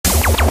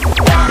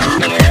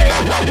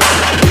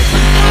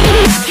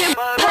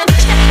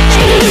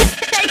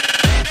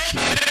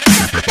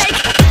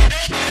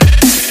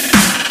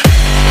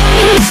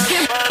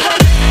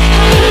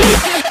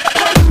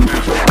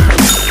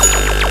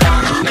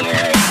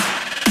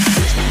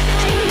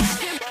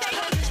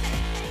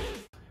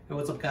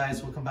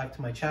welcome back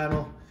to my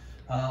channel.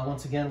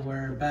 Once again,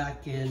 we're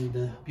back in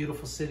the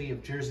beautiful city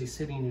of Jersey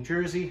City, New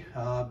Jersey,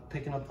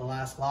 picking up the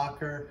last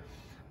locker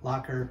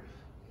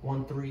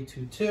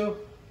 1322.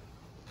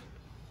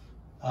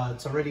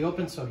 It's already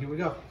open, so here we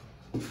go.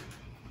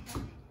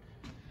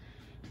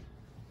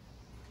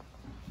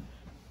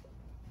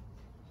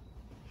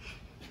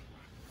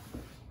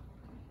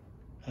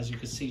 As you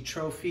can see,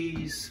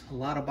 trophies, a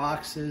lot of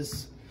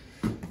boxes.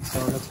 So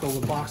let's go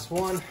with box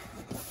one.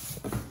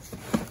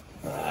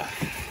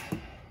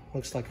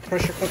 Looks like a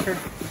pressure cooker.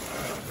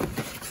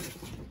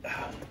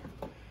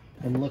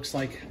 And looks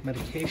like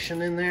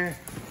medication in there.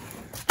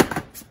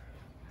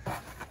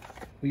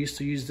 We used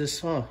to use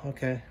this, oh,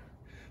 okay,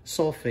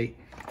 sulfate.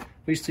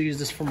 We used to use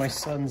this for my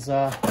son's,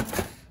 how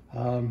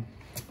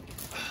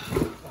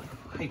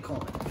you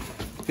call it?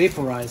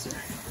 Vaporizer.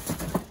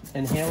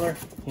 Inhaler,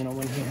 you know,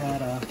 when he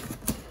had a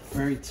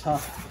very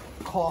tough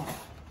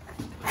cough.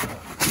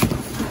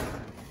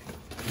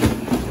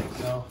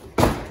 So,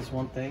 that's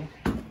one thing.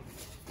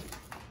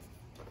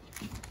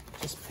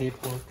 Just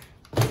paperwork.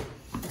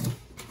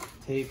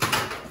 Tape.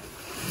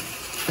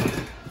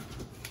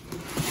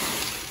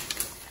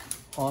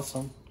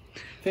 Awesome.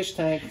 Fish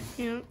tank.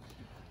 Yep.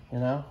 You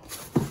know?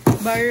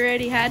 But we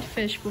already had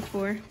fish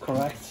before.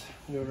 Correct.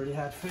 We already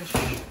had fish.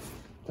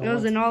 It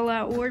was an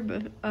all-out war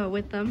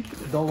with them.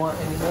 Don't want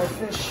any more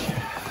fish.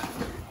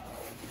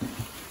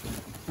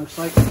 Looks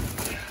like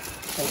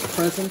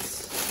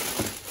presents.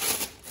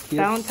 Gifts.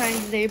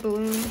 Valentine's Day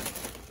balloon.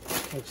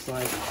 Looks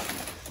like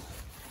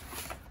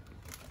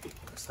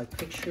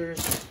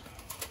pictures.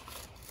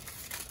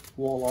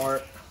 Wall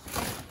art.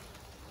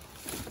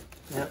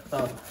 Yep.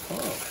 Oh,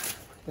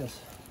 yes.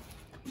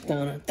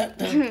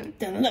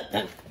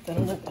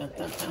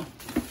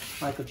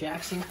 Michael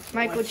Jackson.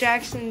 Michael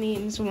Jackson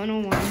means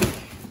 101.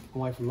 My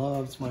wife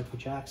loves Michael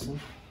Jackson.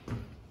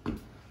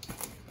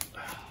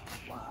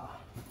 Wow.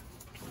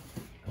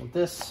 And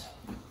this,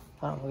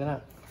 oh, look at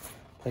that.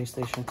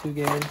 PlayStation 2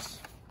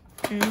 games.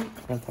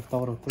 Grand Theft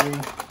Auto 3.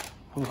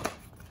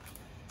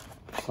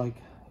 Looks like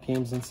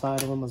games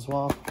inside of them as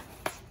well.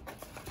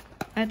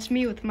 That's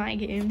me with my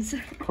games.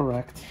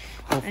 Correct.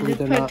 I Hopefully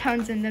just put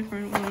tons in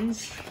different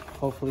ones.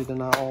 Hopefully they're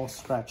not all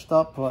scratched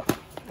up, but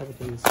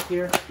everything is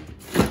here.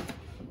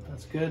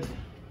 That's good.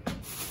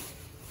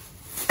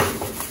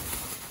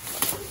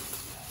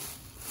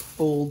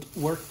 Old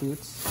work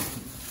boots.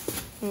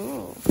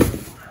 Oh.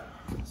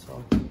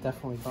 So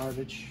definitely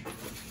garbage.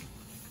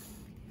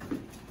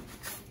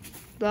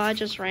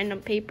 Just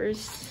random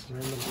papers.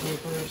 Random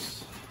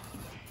papers.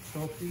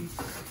 Trophies.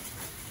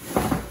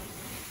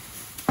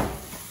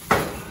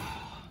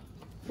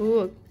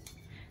 Ooh.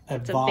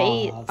 It's a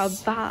vase. A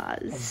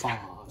vase. A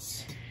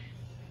vase.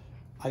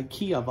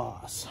 IKEA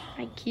vase.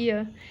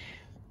 IKEA.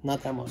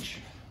 Not that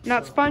much.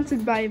 Not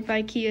sponsored by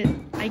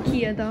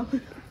IKEA though.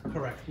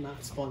 Correct.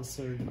 Not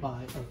sponsored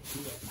by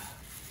IKEA.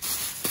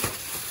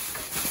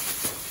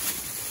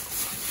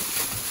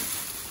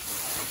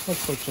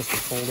 Looks like just a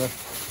folder.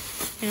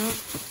 Yeah.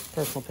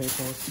 Personal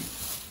papers.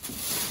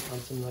 On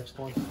to the next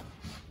one.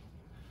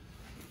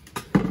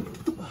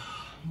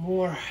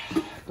 More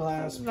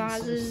glass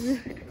vases.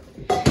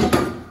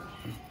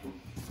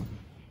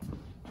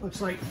 Looks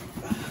like,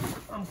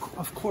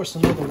 of course,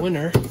 another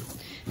winner.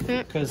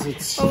 Because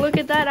it's... Oh, look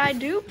at that. I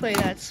do play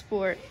that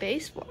sport.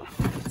 Baseball.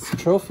 It's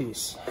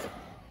trophies.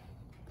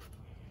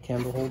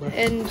 Candle holder.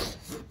 And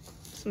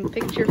some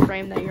picture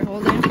frame that you're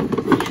holding.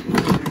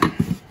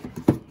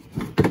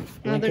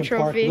 Another Lincoln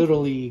Park trophy.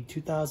 Little League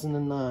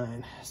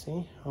 2009.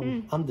 See?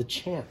 I'm the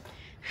champ.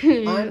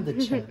 I'm the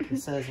champ. It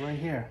says right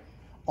here.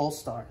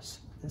 All-Stars.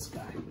 This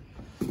guy.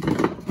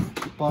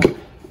 But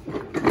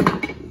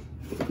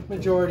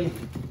majority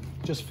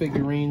just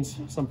figurines,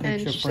 some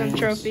picture and frames. some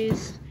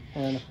trophies.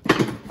 And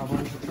a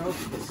bunch of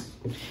trophies.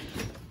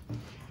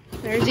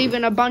 There's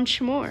even a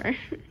bunch more.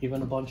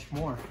 Even a bunch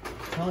more. I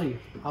tell you,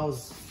 I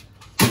was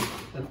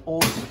an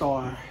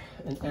all-star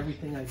in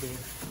everything I did.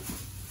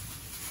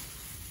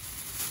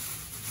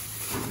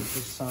 This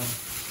is some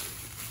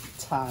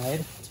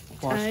Tide.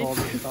 Wash all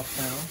this stuff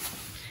down.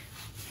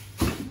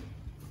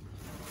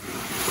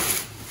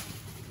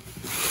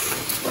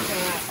 Look at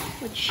that.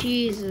 Oh,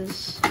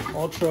 Jesus.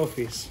 All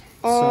trophies.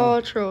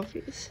 All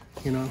trophies.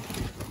 You know,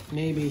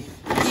 maybe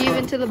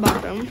Even to the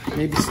bottom.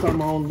 maybe start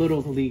my own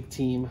little league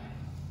team.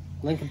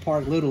 Lincoln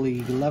Park Little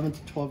League, 11 to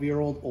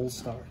 12-year-old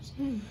All-Stars.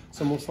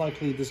 So most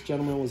likely this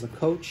gentleman was a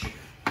coach,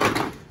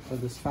 or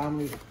this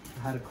family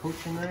had a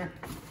coach in there,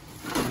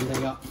 and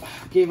they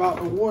gave out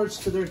awards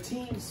to their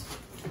teams.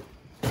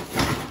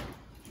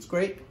 It's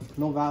great,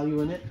 no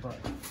value in it, but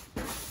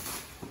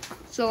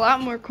It's a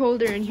lot more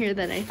colder in here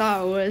than I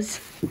thought it was.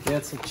 yeah,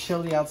 it's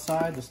chilly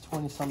outside. There's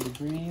 20-some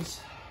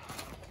degrees.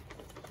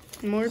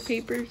 More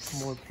papers.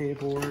 More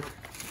paperwork.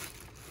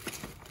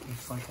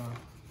 Looks like a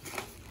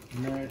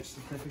marriage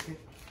certificate.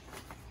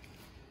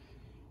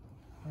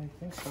 I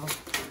think so.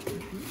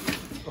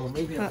 Or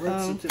maybe a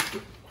birth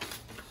certificate.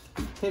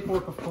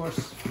 Paperwork, of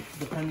course,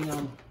 depending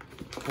on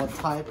what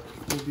type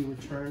will be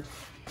returned.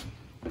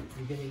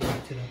 We're getting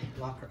back to the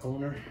locker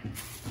owner.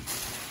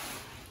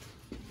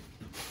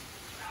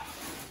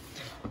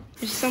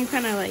 There's some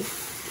kind of like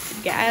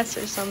gas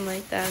or something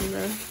like that in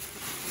the.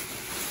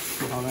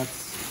 Oh,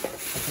 that's, I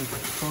think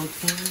it's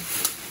protein.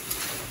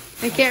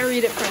 I can't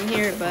read it from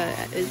here, but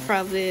it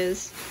probably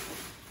is.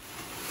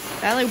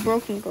 I like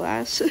broken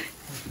glass. We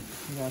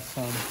got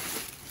some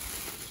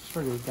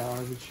regular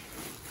garbage.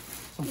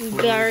 Some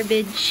Garbage.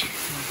 garbage.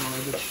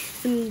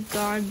 Some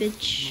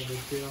garbage. No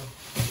big deal.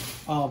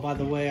 Oh, by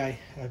the way, I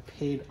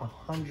paid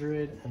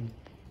 $160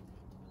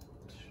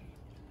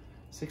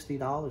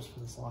 for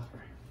this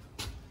locker.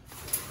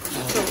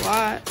 That's a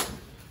lot.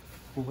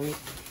 Wait.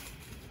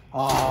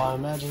 Oh,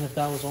 imagine if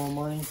that was all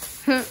mine.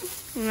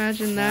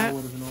 Imagine That that.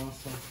 would have been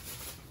awesome.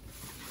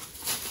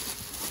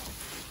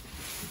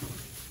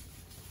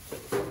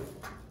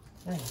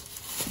 Hey,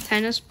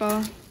 Tennis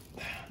ball.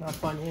 not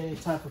finding any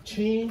type of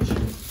change.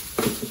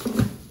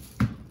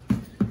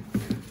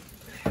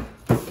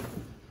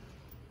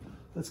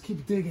 Let's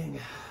keep digging.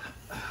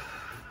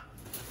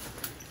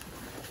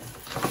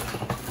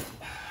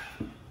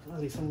 At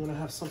least I'm gonna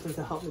have something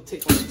to help me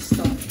take all this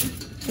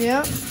stuff.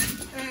 Yep.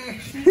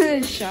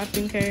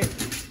 Shopping cart.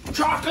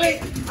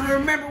 Chocolate! I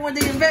remember when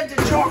they invented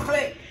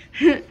chocolate!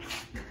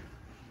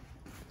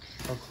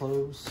 Our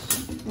clothes.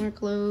 More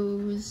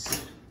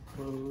clothes.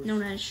 Clothes.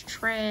 Known as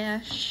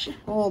trash.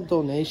 All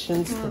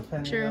donations, Oh,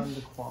 depending true. on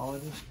the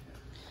quality.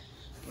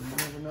 You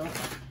never know.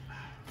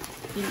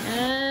 You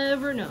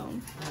never know.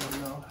 I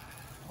don't know.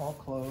 All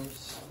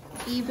clothes.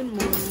 Even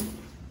more.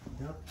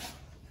 Yep.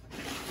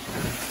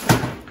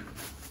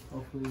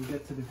 Hopefully we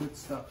get to the good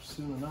stuff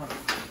soon enough.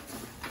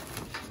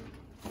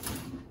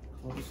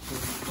 Close.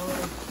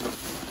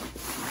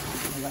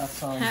 I got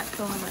some Hat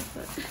fell on my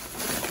foot.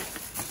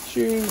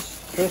 shoes,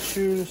 dress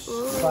shoes,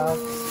 socks,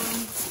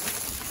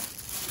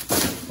 Oh.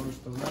 those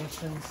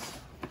donations,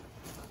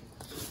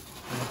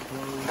 more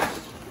clothes.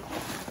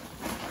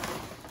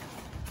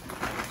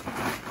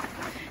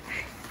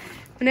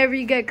 Whenever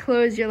you get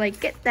clothes, you're like,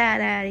 get that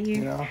out of You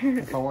here. know,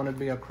 if I want to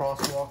be a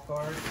crosswalk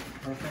guard,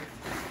 perfect.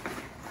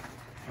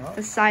 Oh,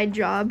 A side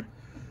job.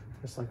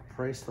 it's like a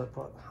bracelet,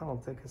 but I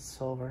don't think it's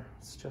silver.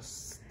 It's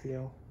just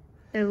steel.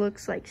 It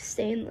looks like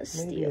stainless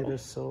Maybe steel. it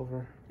is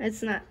silver.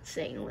 It's not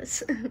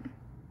stainless. I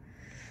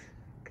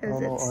Because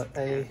don't know it's what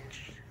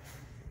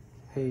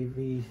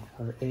AV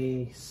or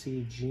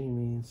ACG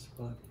means,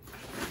 but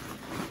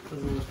it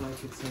doesn't look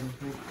like it's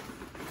anything.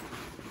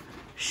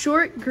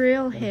 short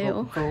grill And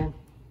hail. phone.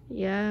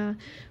 Yeah.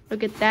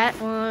 Look at that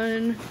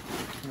one.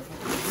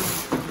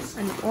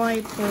 An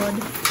iPod.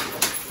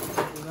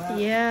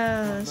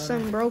 Yeah,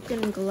 some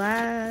broken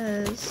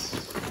glass.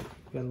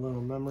 Got a little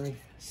memory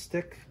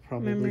stick,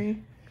 probably.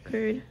 Memory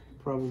card.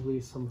 Probably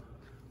some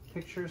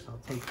pictures. I'll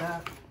take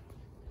that.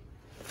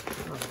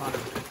 Got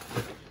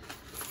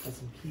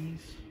some keys.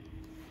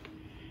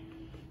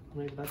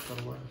 Maybe that's what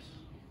it was.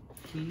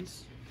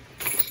 Keys.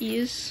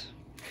 Keys.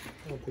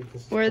 I don't think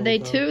this is Were gold, they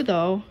though. two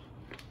though?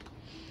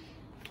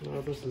 No,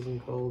 this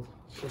isn't gold.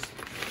 It's just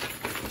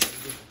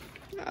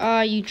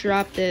Ah, you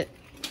dropped it.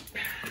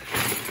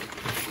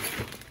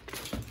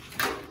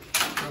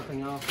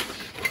 nothing else.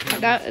 I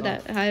got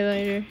that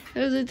highlighter. It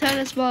was a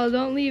tennis ball.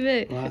 Don't leave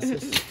it.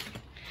 Glasses.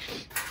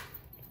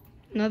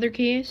 Another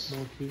keys.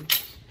 More keys.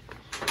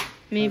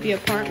 Maybe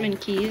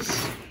apartment keys.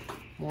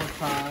 More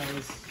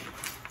ties.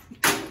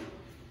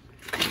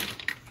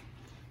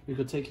 We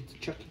could take it to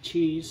Chuck E.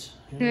 Cheese.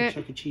 Yeah.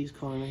 Chuck E. Cheese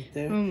coin right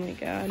there. Oh my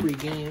god. Free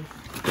game.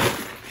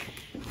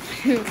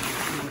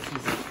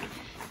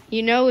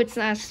 You know it's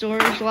not a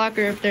storage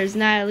locker if there's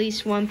not at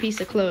least one piece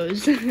of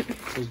clothes. It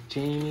says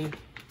Jamie. Or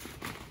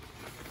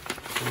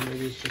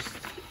maybe it's just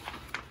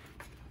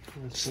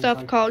Stuff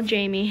like called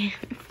Jamie.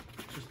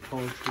 just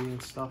poetry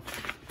and stuff.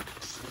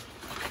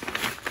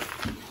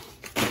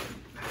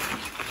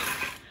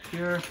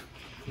 Here,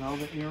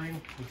 velvet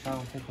earring, which I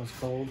don't think was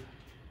gold.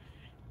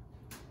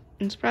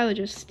 It's probably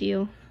just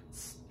steel.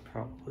 It's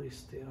probably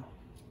steel.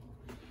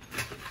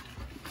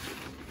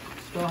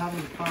 Still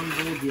haven't found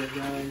gold yet,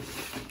 guys.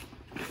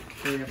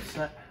 Very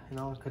upset. You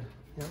know, I could.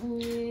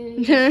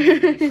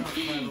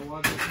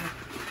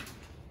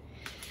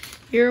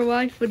 Your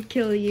wife would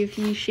kill you if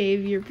you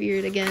shave your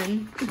beard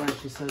again. That's right,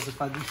 she says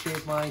if I do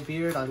shave my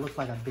beard, I look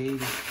like a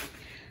baby.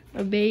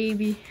 A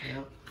baby.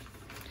 Yep.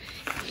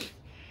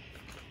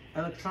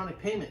 Electronic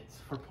payments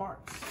for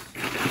parts.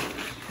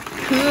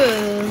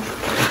 Cool.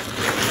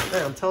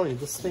 Hey, I'm telling you,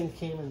 this thing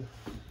came in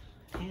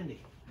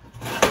handy.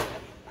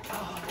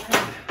 Oh,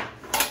 man.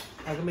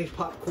 I can make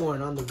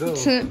popcorn on the go.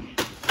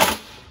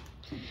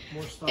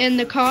 More stuff. In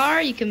the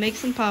car, you can make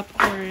some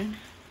popcorn.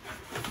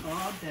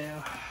 Oh,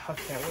 damn.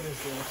 Okay, what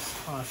is this?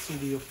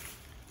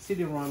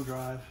 CD-ROM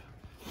drive.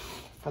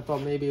 I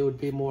thought maybe it would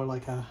be more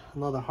like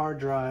another hard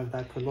drive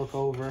that could look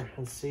over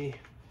and see.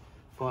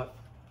 But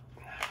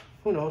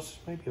who knows?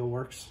 Maybe it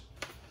works.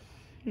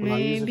 Will I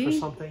use it for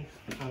something?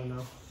 I don't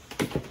know.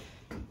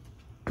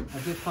 I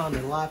did find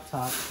a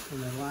laptop in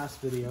the last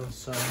video,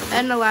 so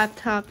And a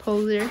laptop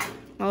holder.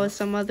 Oh, with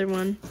some other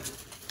one.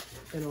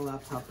 in a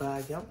laptop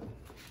bag, yep.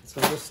 So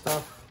this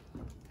stuff,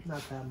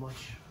 not that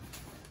much.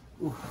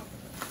 Ooh.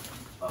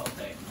 Oh,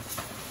 dang.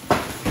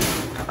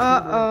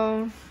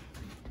 Uh-oh.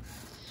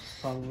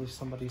 Probably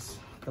somebody's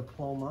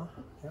diploma.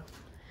 Yeah.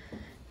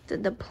 The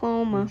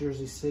diploma. New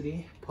Jersey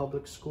City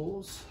Public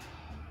Schools.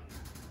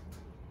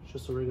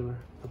 Just a regular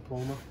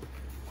diploma.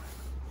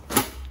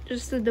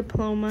 Just a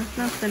diploma,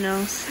 nothing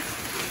else.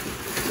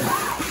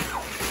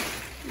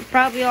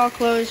 Probably all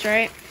closed,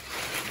 right?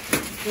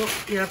 Well,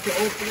 you have to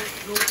open it,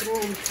 go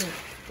through them to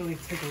really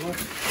take a look.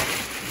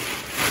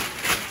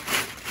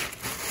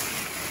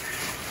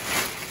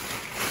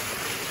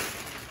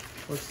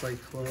 Looks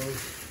like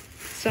clothes.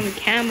 Some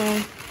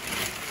camo.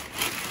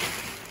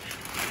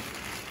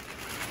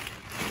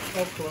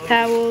 All clothes.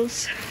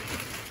 Towels.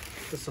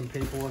 There's some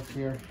paperwork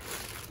here.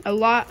 A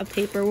lot of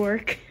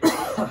paperwork.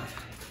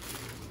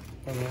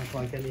 Doesn't look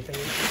like anything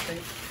interesting.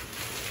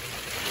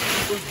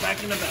 Goes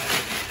back in the bag.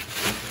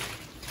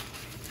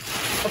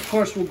 Of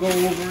course, we'll go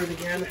over it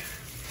again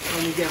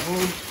when we get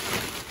home.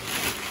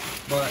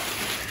 But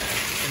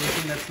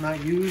anything that's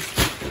not used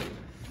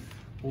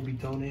will be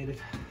donated.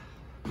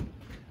 I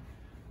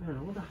don't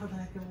know, what the heck am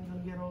I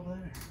gonna get over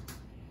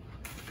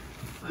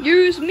there?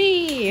 Use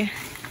me.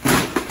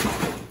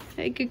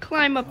 I could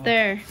climb up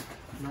there.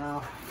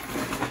 Now,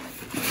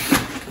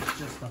 it's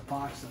just a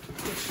box of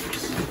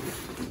pictures.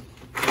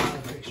 A lot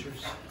of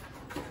pictures.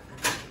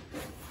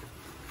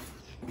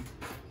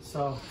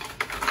 So,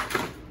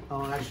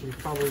 I'll actually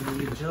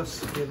probably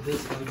just give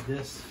this like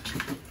this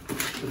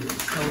to the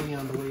custodian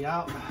on the way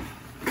out.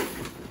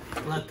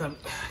 Let them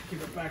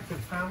give it back to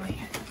the family.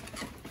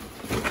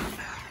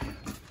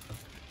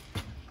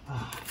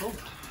 Oh,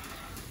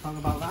 talk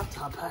about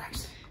laptop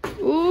packs.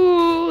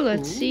 Ooh,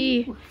 let's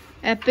see.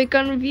 Epic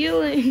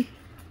unrevealing.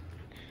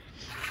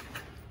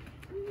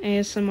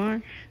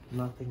 ASMR.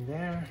 Nothing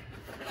there.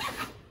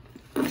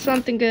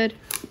 Something good.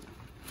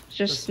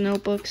 Just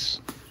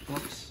notebooks.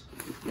 Books.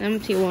 Empty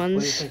What do you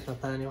ones. think,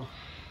 Nathaniel?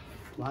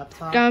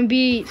 Laptop? Gonna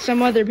be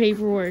some other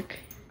paperwork.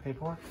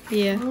 Paperwork?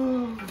 Yeah.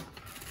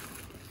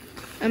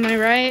 Am I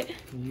right?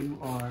 You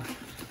are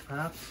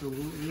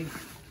absolutely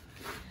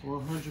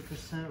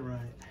 100% right.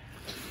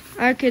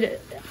 I could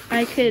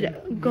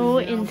go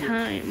in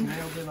time.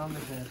 Nailed it on the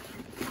head.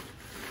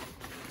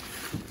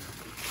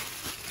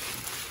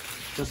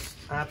 Just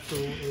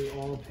absolutely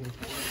all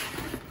paperwork.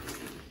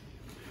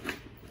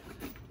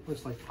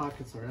 Looks like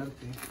pockets are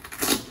empty.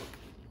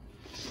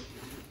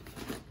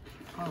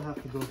 I'll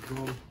have to go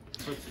through them.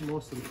 That's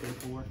most of the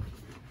paperwork.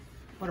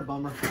 What a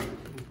bummer.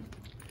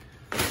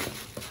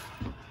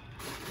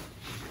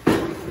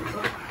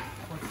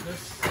 What's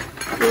this?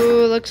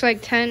 Ooh, looks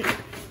like tent.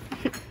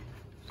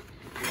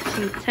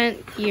 Some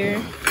tent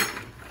gear.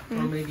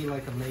 Or maybe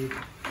like a made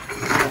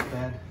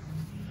bed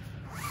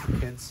for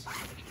kids.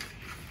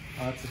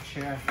 Oh, it's a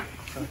chair.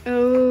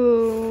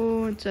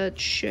 Oh, it's a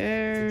It's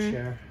chair. a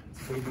chair.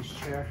 It's a baby's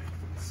chair.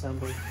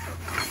 Assembly.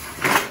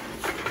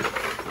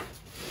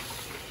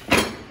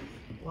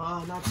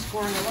 Wow, not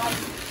scoring a lot on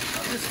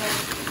this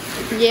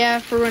one. Yeah,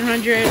 for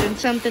 $100 and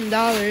something.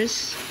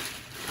 Shoes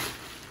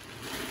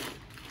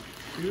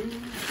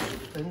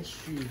and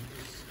shoes.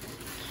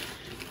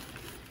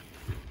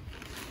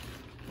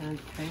 And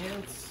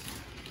pants.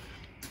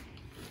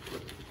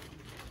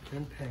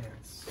 And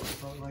pants.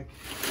 About like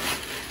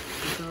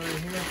this over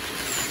here.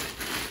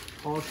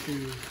 All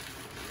shoes.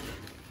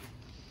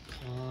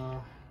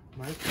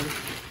 Nike.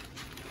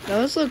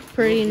 Those look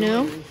pretty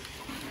new.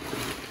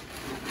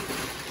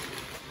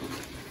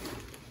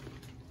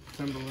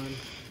 Timberland.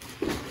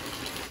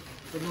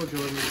 But no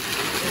Jordan.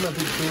 I'm a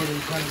big Jordan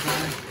kind of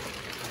guy.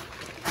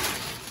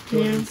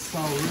 Jordan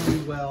sell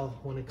really well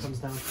when it comes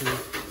down to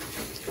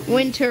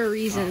Winter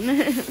reason.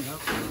 Yep.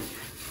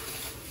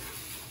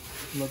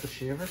 Love the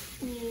shaver?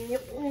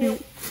 Yep.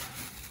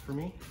 For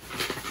me?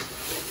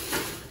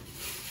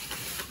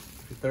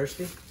 You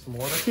thirsty? Some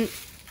water?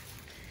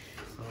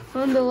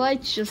 Oh, the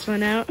lights just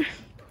went out.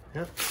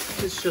 Yep.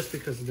 It's just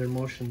because of their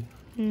motion.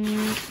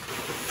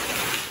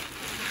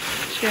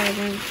 Sure, I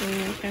didn't bring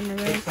my camera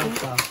Looks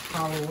right. like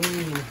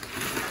Halloween.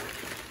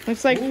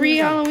 Looks like free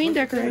Ooh, Halloween look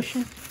at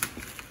decoration. this.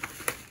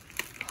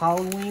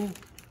 Halloween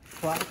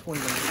plaque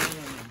window.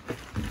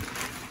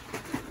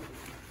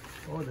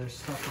 Oh, there's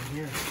stuff in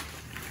here.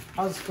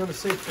 I was gonna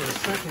say for a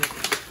second,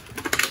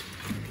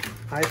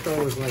 I thought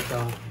it was like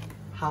a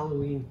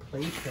Halloween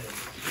play pit.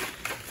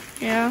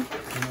 Yeah.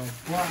 You know,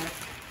 but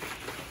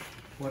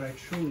what I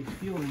truly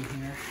feel in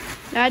here,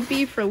 That'd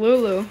be for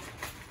Lulu.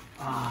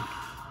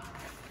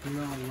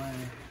 no way.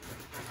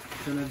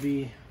 It's gonna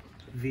be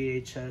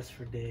VHS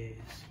for days.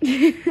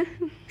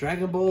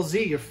 Dragon Ball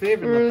Z, your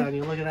favorite,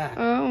 Nathaniel. Look at that.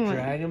 Oh my.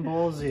 Dragon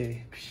Ball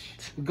Z.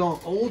 We're going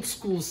old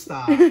school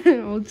style.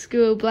 Old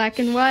school, black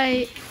and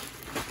white.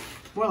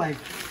 More like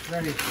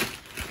very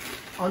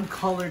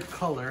uncolored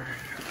color.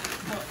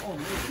 Oh,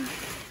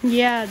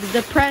 Yeah, the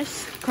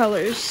depressed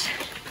colors.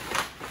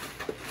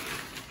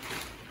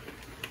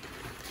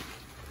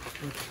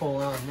 let's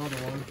pull out another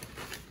one.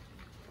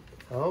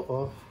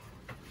 Oh.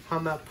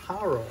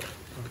 Hamaparo.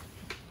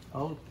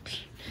 Oh,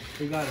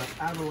 we got an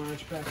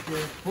avalanche back here.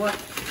 What?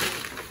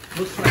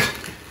 Looks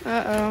like.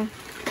 Uh-oh.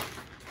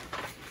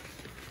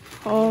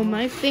 Oh,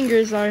 my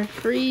fingers are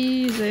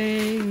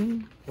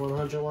freezing.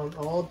 101,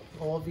 all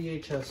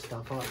VHS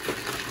stuff.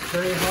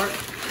 Very hard.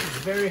 It's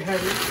very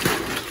heavy.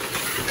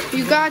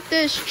 You got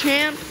this,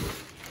 champ.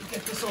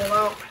 Get this all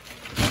out.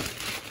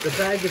 The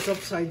bag is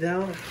upside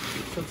down,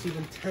 so it's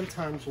even 10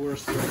 times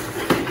worse than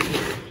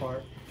this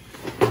part.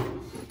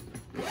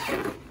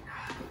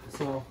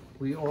 So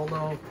we all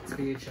know it's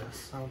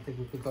VHS. I don't think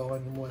we could go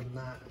any more than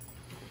that.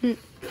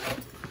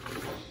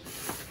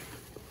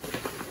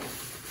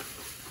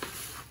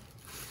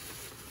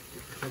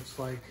 Looks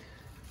like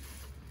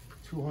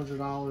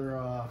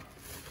 $200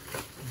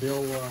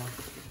 bill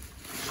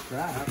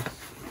straps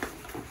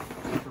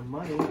for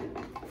money.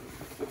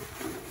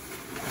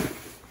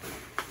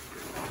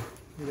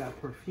 We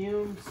got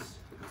perfumes.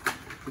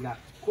 We got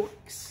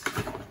corks.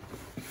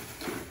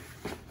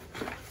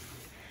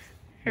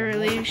 I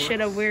really should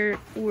have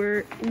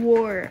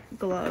wore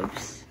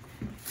gloves.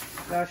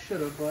 Yeah, I should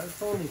have, but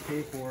it's only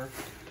paperwork,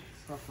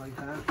 stuff like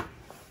that.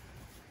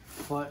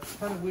 But it's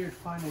kind of weird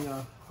finding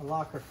a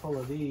locker full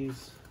of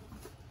these.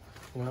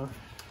 You know,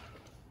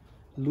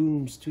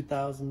 looms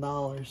 $2,000.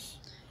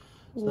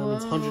 So that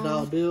means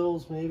 $100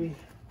 bills, maybe.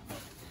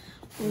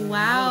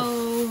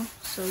 Wow,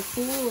 so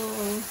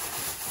cool.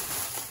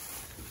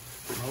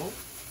 Oh,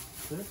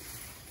 this.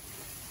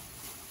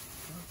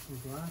 Got some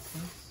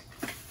glasses.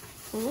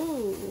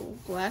 Oh,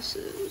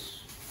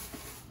 glasses.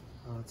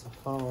 Oh, it's a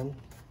phone.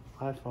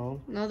 iPhone.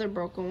 Another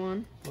broken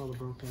one. Another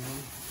broken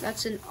one.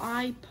 That's an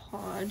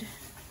iPod.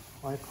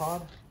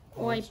 iPod?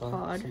 Oh,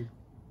 iPod.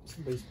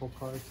 Some baseball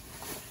cards.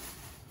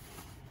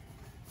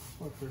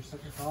 Look for a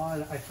second.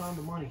 Oh, I found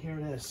the money. Here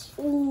it is.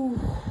 Ooh,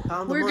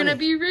 we're money. Gonna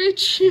be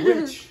rich.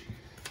 Rich.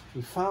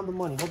 We found the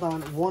money. Hold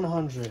on.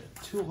 100,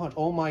 200.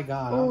 Oh my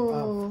God.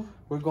 Oh.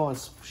 We're going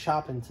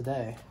shopping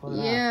today. Look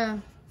at Yeah.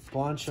 that.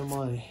 Bunch of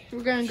money.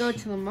 We're gonna go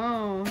to the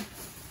mall.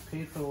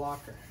 Paid for the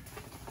locker.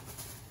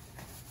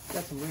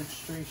 Got some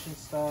registration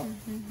stuff.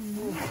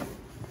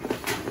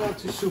 Not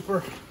too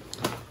super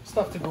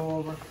stuff to go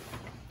over.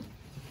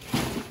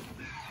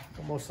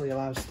 But mostly a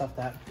lot of stuff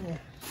that. Yeah.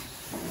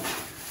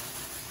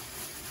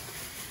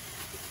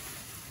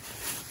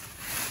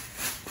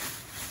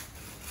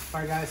 All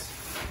right, guys.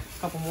 A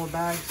couple more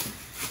bags.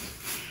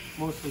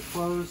 Mostly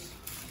clothes.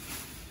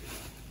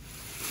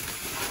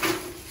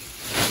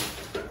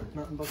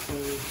 Nothing but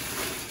clothes.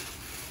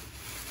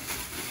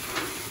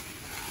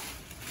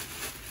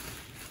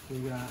 We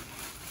got.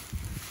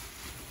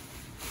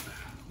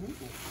 Ooh,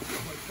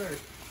 it's very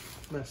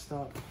messed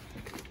up.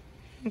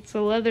 It's a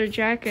leather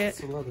jacket.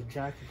 It's a leather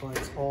jacket, but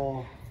it's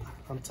all.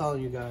 I'm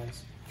telling you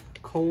guys,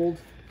 cold.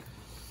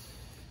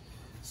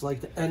 It's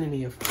like the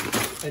enemy of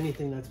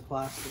anything that's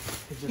plastic.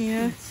 It just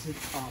eats it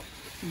up.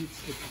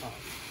 Eats it up.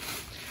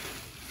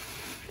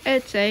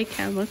 It's a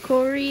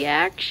chemical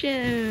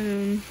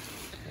reaction.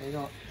 There you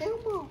go.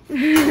 Elmo.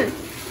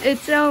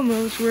 It's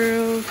Elmo's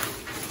world.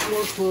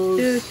 More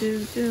clothes.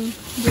 Do.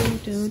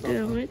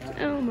 It's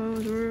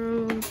Elmo's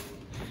world.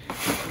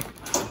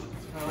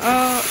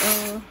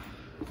 Uh-oh.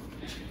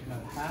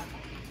 Got a hat.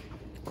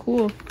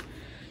 Cool.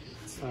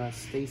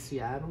 Stacey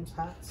Adams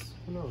hats.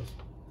 Who knows?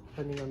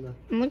 Depending on the.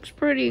 It looks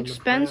pretty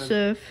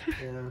expensive.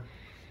 Yeah.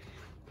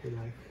 Be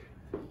like.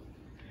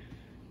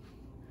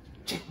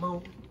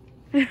 Chipmunk.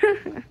 We got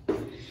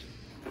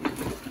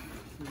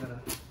a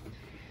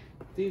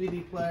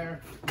DVD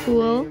player.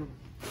 Cool.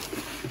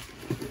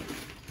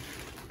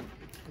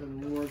 And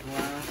more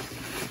glass.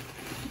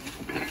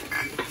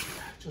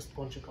 Just a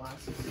bunch of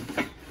glasses.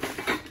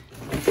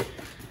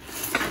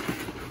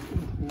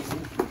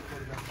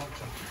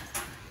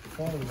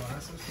 Folding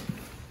glasses.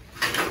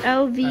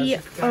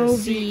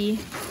 LVOV.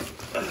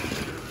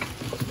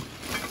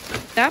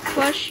 That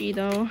plushie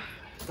though.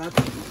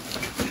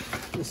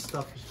 This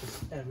stuff is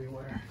just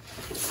everywhere.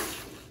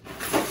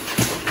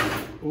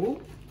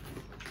 Ooh.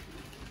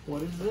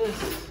 What is this?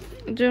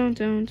 Don't.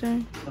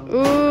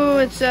 Ooh,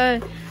 it's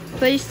a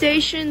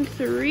PlayStation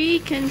 3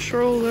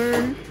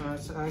 controller.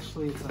 It's a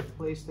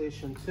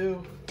PlayStation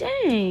 2.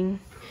 Dang.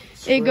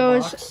 Square It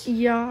goes, box.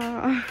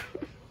 yeah.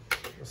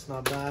 It's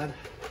not bad.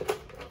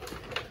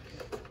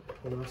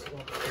 You know, so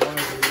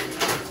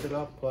fix it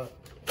up, but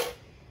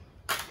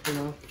you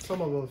know,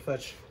 some of them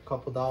fetch a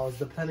couple dollars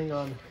depending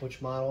on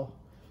which model.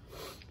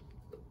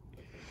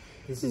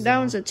 This is That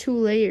one's a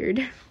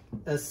 2-layered.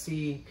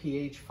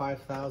 SCPH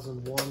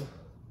 5001.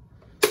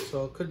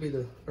 So it could be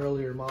the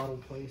earlier model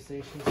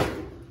PlayStation.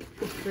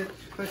 Could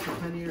fetch a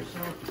penny or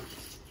so.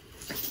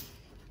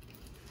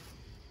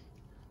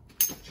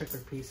 Checker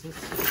pieces.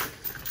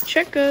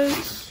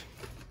 Checkers.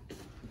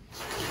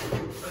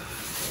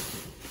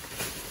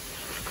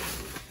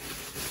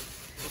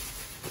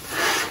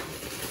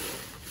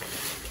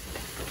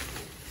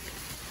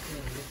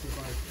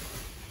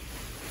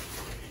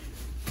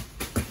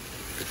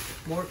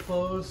 More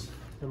clothes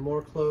and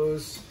more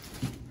clothes,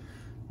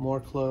 more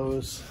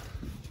clothes.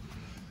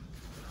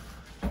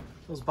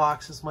 Those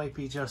boxes might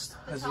be just,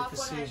 as you can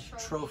see,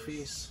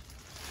 trophies.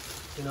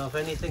 You know, if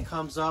anything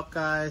comes up,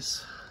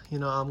 guys, you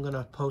know, I'm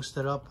gonna post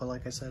it up. But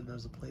like I said,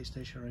 there's a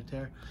PlayStation right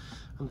there.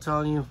 I'm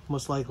telling you,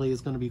 most likely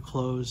it's gonna be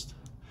closed.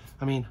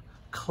 I mean,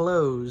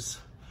 clothes.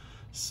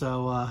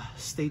 So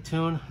stay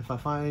tuned. If I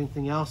find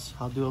anything else,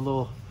 I'll do a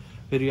little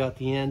video at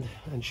the end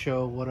and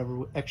show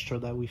whatever extra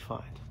that we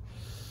find.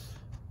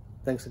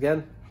 Thanks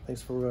again.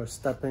 Thanks for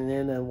stepping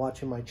in and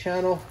watching my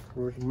channel.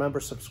 Remember,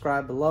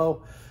 subscribe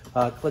below.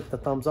 Click the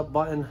thumbs up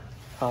button.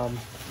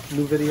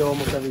 New video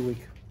almost every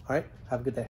week. All right, have a good day.